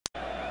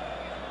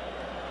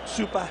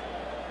Super.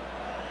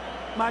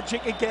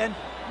 Magic again.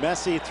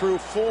 Messi through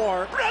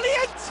 4.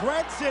 Brilliant!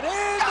 Threads it in!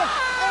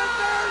 And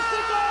there's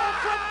the goal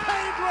from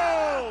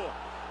Pedro!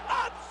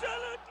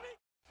 Absolutely!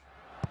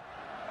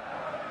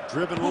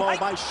 Driven low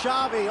by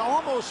Xavi,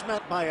 almost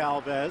met by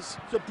Alves.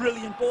 It's a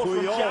brilliant ball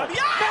from Xavi.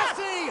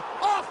 Messi!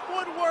 Off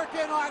woodwork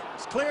and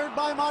it's cleared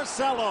by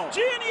Marcelo.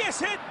 Genius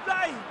hit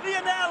by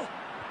Lionel.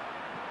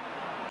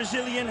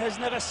 Brazilian has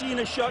never seen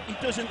a shot he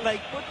doesn't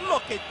like, but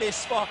look at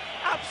this for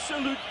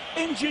absolute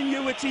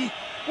ingenuity.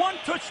 One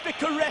touch to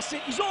caress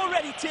it. He's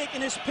already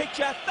taken his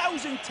picture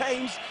 1,000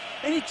 times,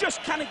 and he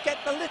just can't get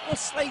the little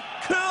slight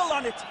curl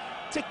on it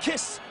to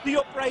kiss the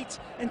upright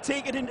and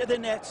take it into the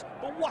net.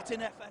 But what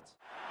an effort.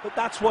 But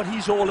that's what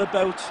he's all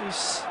about.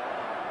 He's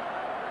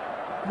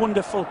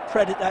wonderful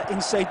predator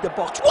inside the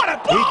box. What a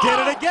ball! He did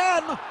it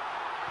again!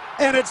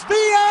 And it's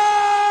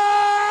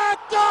Villa!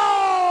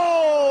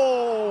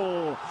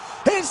 Goal!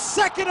 His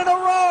second in a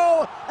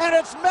row, and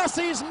it's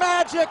Messi's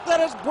magic that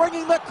is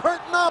bringing the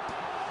curtain up.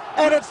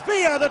 And it's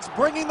Villa that's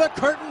bringing the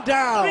curtain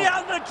down.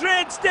 Real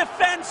Madrid's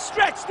defense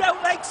stretched out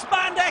like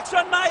spandex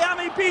on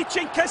Miami Beach,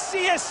 and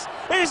Casillas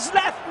is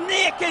left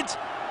naked.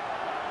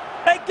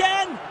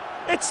 Again,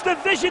 it's the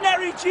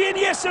visionary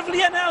genius of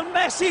Lionel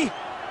Messi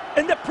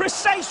and the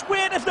precise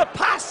weight of the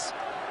pass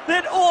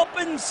that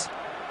opens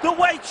the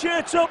white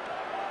shirts up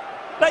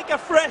like a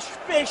fresh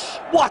fish.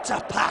 What a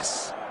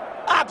pass!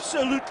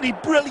 Absolutely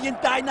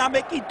brilliant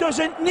dynamic. He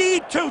doesn't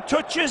need 2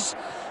 touches.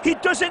 He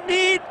doesn't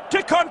need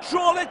to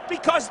control it,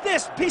 because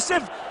this piece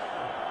of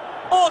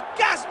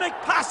orgasmic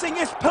passing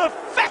is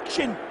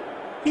perfection.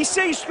 He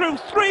sees through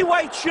 3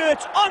 white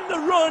shirts on the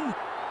run,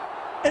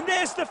 and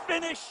there's the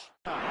finish.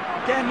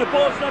 Again, the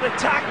ball's not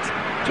attacked.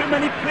 Too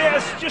many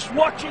players just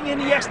watching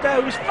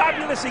Iniesta, who's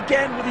fabulous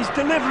again with his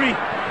delivery.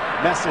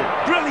 Messi.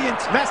 Brilliant.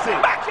 Messi.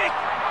 Magic.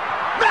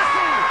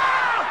 Messi!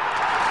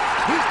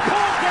 He's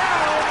pulled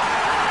down,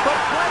 but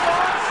play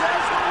on,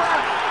 says the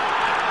ref.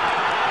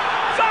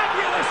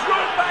 Fabulous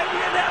run by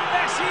Lionel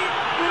Messi.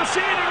 We'll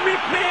see it in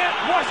replay.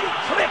 Was he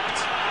clipped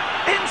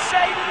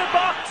inside of the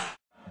box?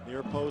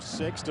 Near post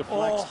 6,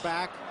 deflects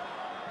back.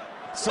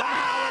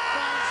 Somehow it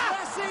finds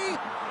Messi,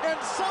 and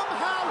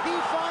somehow he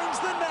finds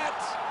the net.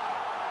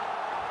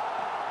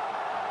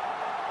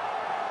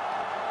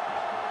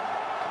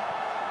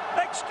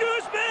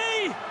 Excuse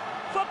me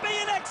for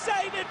being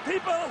excited,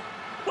 people,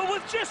 but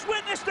we've just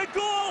witnessed a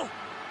goal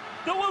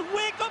that will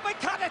wake up a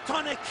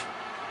catatonic.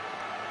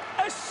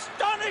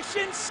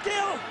 Astonishing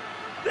skill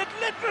that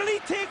literally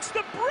takes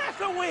the breath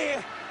away.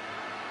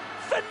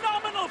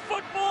 Phenomenal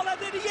footballer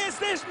that he is.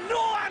 There's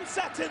no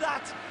answer to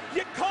that.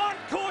 You can't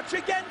coach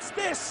against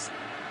this.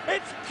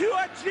 It's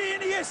pure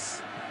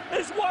genius,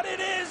 is what it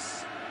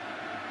is.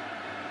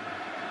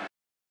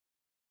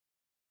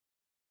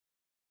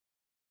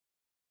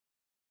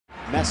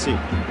 Messi.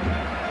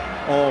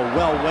 Oh,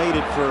 well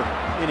waited for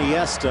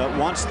Iniesta.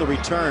 Wants the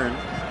return.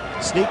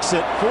 Sneaks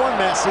it for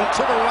Messi.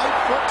 To the right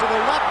foot, to the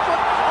left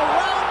foot.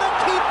 Around the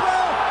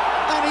keeper.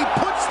 And he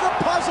puts the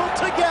puzzle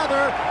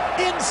together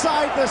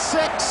inside the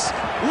 6.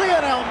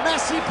 Lionel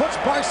Messi puts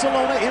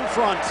Barcelona in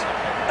front.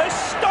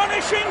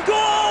 Astonishing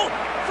goal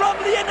from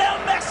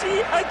Lionel Messi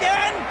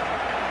again.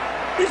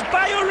 His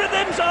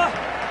biorhythms are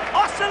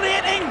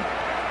oscillating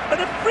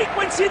at a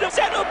frequency that's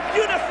set up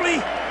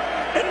beautifully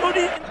and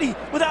immediately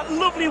with that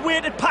lovely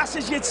weighted pass,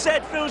 as you'd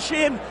said, Phil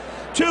Shane,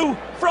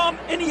 from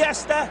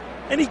Iniesta,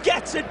 and he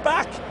gets it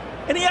back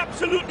and he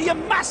absolutely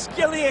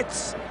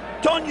emasculates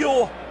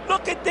Tonyo.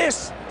 Look at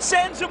this,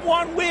 sends him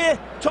one way.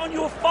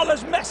 Tonyo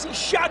follows Messi's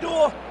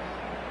shadow.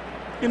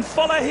 You can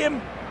follow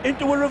him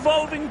into a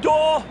revolving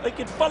door. I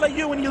can follow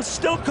you and you'll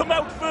still come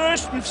out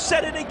first. We've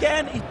said it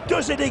again. He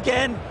does it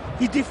again.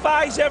 He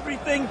defies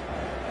everything.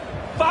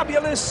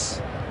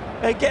 Fabulous.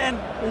 Again,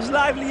 as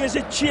lively as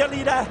a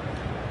cheerleader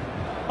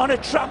on a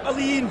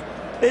trampoline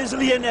is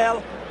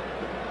Lionel.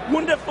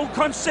 Wonderful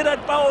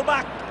considered foul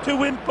back to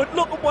him, but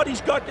look at what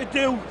he's got to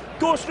do.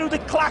 Goes through the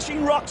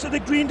clashing rocks of the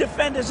green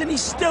defenders, and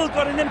he's still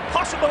got an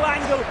impossible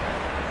angle,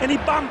 and he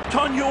bumped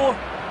Tonyo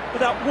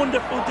with that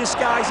wonderful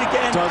disguise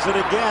again. Does it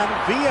again.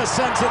 Villa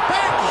sends it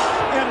back,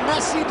 and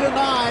Messi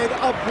denied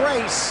a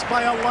brace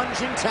by a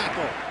lunging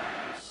tackle.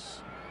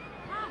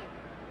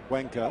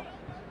 Cuenca.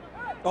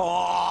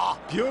 Oh,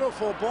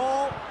 beautiful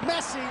ball.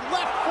 Messi,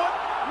 left foot,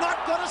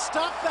 not going to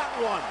stop that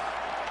one.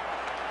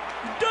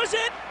 Does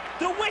it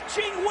the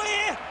witching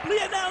way,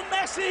 Lionel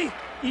Messi.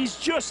 He's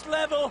just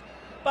level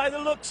by the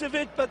looks of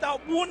it, but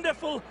that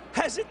wonderful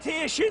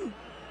hesitation.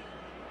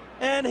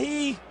 And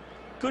he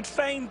could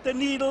find the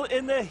needle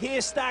in the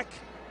haystack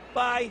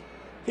by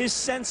his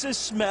sense of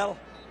smell.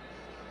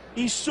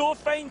 He's so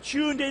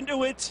fine-tuned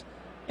into it,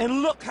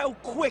 and look how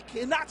quick,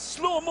 in that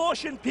slow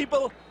motion,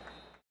 people.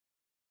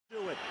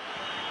 Do it.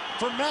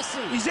 For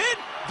Messi. He's in.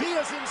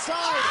 Villa's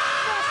inside.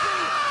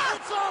 Messi,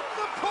 it's off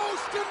the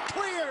post and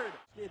cleared.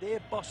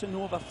 They're bossa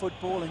nova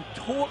football and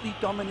totally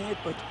dominate,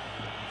 but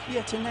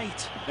here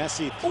tonight.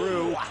 Messi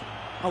through.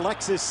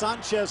 Alexis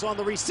Sanchez on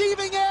the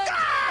receiving end,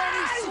 and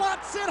he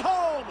slots it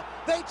home.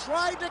 They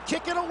tried to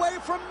kick it away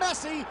from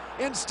Messi.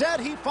 Instead,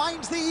 he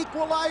finds the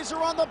equalizer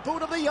on the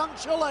boot of the young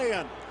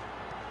Chilean.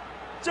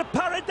 It's a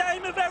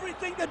paradigm of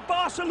everything that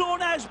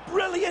Barcelona is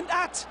brilliant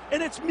at,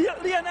 and it's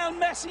Lionel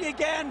Messi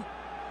again.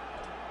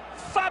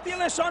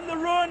 Fabulous on the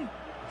run.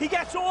 He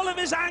gets all of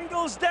his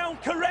angles down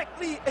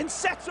correctly and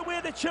sets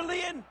away the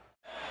Chilean.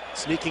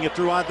 Sneaking it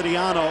through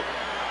Adriano.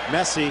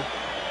 Messi.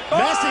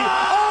 Messi!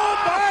 Oh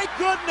my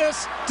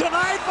goodness!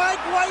 Denied by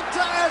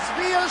Guaita as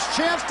Villa's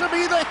chance to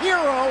be the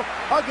hero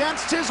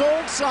against his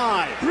old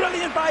side.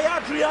 Brilliant by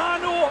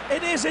Adriano,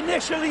 it is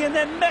initially, and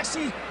then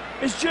Messi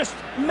is just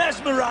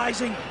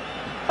mesmerizing.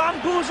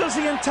 Bamboozles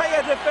the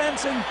entire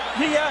defense, and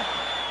Villa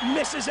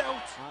misses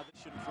out.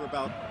 For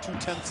about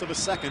 0.2 of a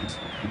second.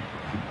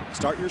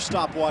 Start your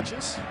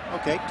stopwatches.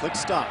 Okay, click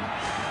stop.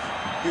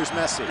 Here's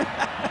Messi.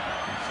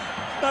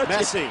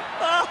 Messi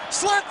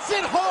slets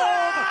it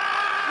home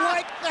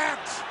like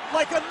that,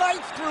 like a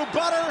knife through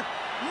butter.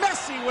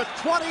 Messi with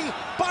 20,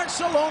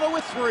 Barcelona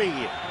with 3.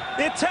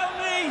 They tell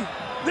me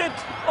that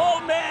all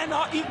men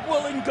are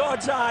equal in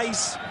God's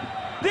eyes.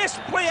 This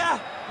player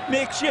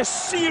makes you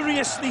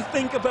seriously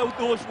think about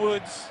those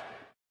words.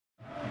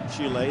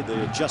 Chile,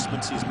 the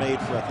adjustments he's made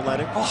for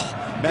Athletic.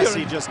 Oh,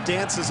 Messi just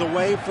dances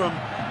away from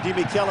Di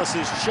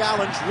Michelis'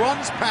 challenge,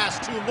 runs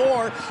past 2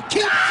 more,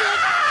 keeps it,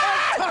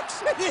 and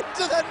tucks it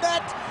into the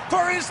net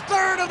for his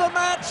 3rd of the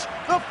match,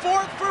 the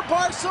 4th for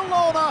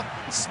Barcelona.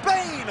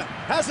 Spain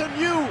has a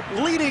new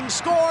leading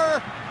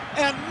scorer,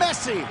 and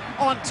Messi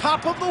on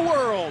top of the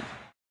world.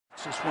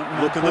 Just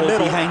one look in the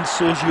middle behind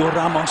Sergio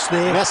Ramos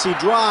there. Messi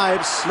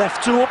drives,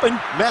 left to open.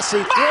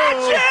 Messi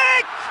through.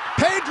 Magic!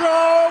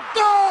 Pedro,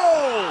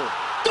 goal!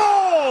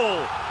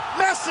 Goal!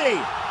 Messi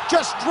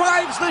just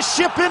drives the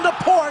ship into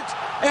port,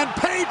 and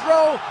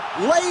Pedro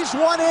lays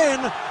one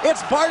in.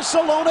 It's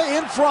Barcelona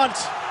in front.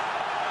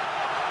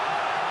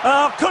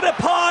 Cut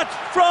apart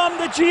from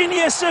the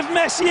genius of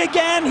Messi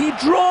again. He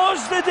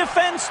draws the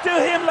defense to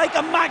him like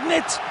a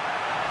magnet.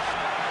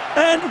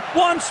 And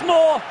once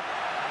more,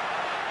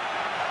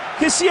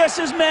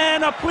 Casillas'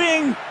 men are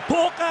playing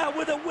poker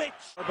with a witch.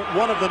 But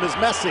one of them is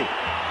Messi.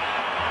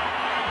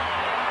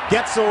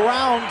 Gets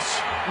around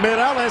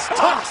Mireles,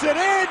 tucks it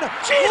in,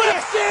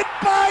 lifted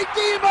by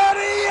Di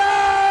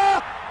Maria!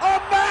 A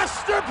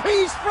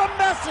masterpiece from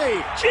Messi!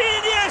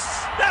 Genius!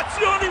 That's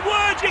the only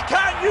word you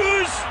can't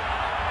use.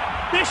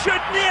 They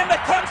should name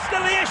the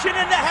constellation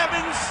in the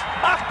heavens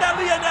after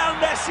Lionel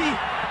Messi.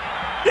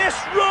 This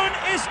run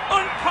is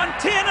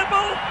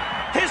uncontainable.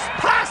 His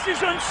pass is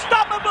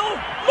unstoppable.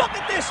 Look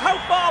at this, how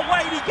far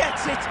wide he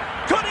gets it.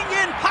 Cutting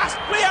in past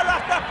player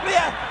after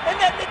player, and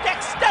then the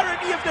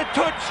dexterity of the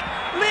touch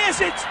lays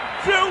it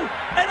through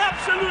an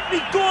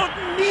absolutely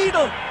golden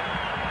needle.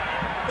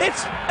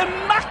 It's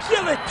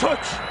immaculate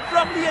touch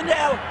from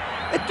Lionel.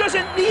 It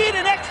doesn't need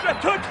an extra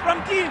touch from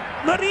Di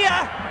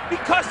Maria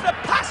because the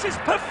pass is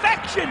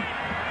perfection.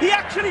 He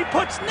actually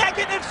puts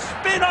negative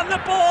spin on the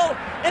ball,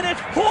 and it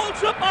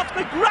holds up off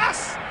the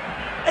grass.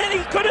 And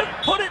he could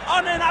have put it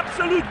on an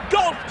absolute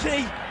golf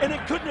tee, and it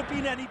couldn't have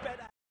been any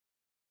better.